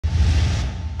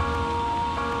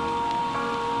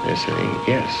They're saying,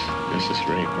 yes, this is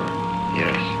very important.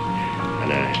 Yes,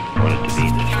 and I want it to be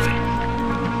this way.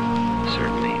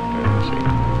 Certainly,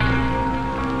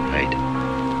 right.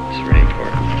 It's very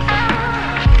important.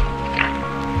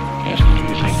 Yes, do you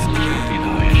think that this would be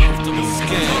the way it should be?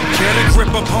 Get a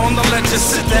grip upon the ledge,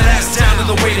 sit that ass down to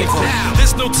the waiting room.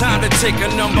 There's no time to take a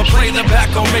number, play the back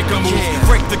or make a move.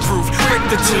 Break the groove, break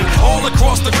the tune, all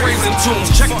across the graves and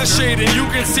tombs. Check the shade and you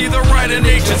can see the writing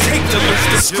agents hate to lose.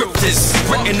 The script is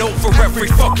written over every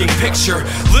fucking picture.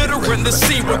 Littering the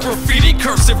scene with graffiti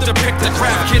cursive depict the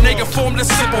craft. Can they form the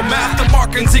simple math? The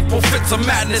markings equal fits of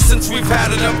madness since we've had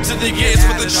it up to the years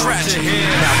with the tragedy.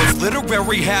 Now it's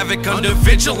literary havoc under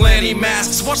vigilante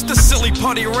masks. Watch the silly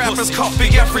putty rappers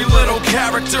copy every little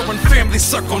character and family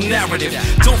circle narrative.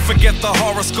 Don't forget the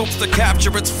horoscopes to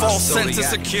capture its false sense of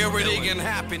security and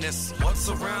happiness. What's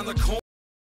around the corner?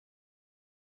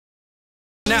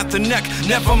 At the neck,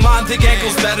 never mind the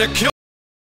ankles that are killed.